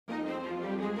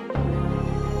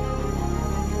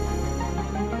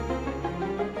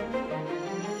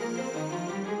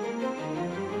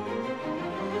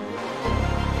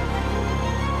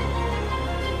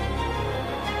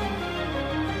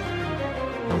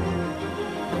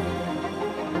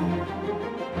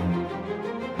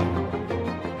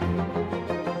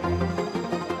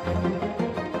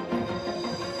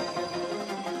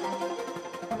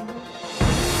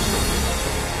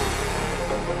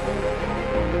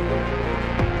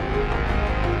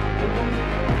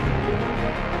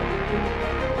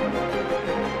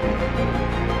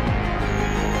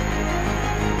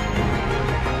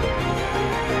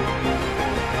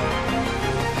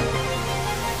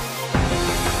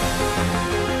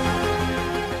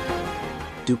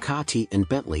Ducati and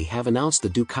Bentley have announced the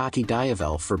Ducati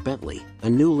Diavel for Bentley, a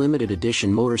new limited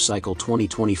edition motorcycle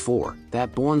 2024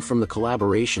 that born from the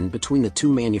collaboration between the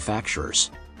two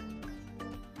manufacturers.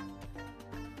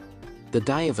 The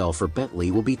Diavel for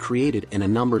Bentley will be created in a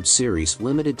numbered series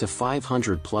limited to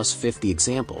 500 plus 50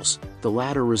 examples, the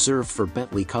latter reserved for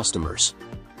Bentley customers.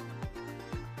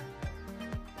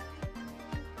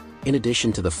 In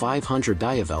addition to the 500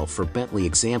 Diavel for Bentley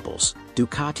examples,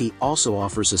 Ducati also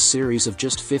offers a series of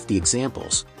just 50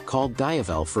 examples, called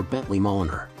Diavel for Bentley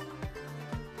Mulliner.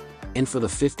 And for the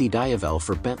 50 Diavel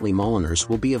for Bentley Mulliners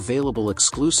will be available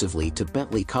exclusively to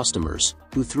Bentley customers,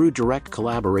 who through direct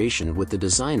collaboration with the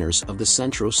designers of the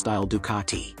Centro-style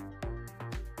Ducati,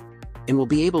 and will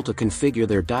be able to configure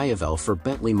their Diavel for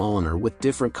Bentley Mulliner with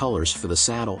different colors for the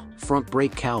saddle, front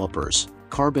brake calipers,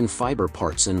 carbon fiber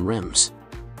parts and rims.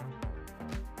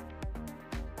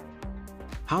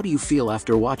 How do you feel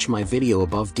after watch my video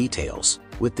above details,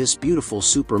 with this beautiful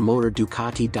supermotor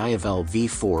Ducati Diavel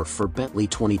V4 for Bentley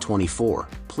 2024?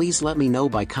 Please let me know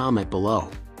by comment below.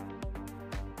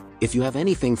 If you have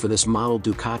anything for this model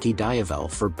Ducati Diavel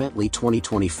for Bentley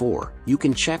 2024, you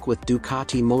can check with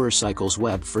Ducati Motorcycles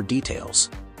web for details.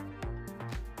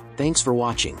 Thanks for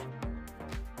watching.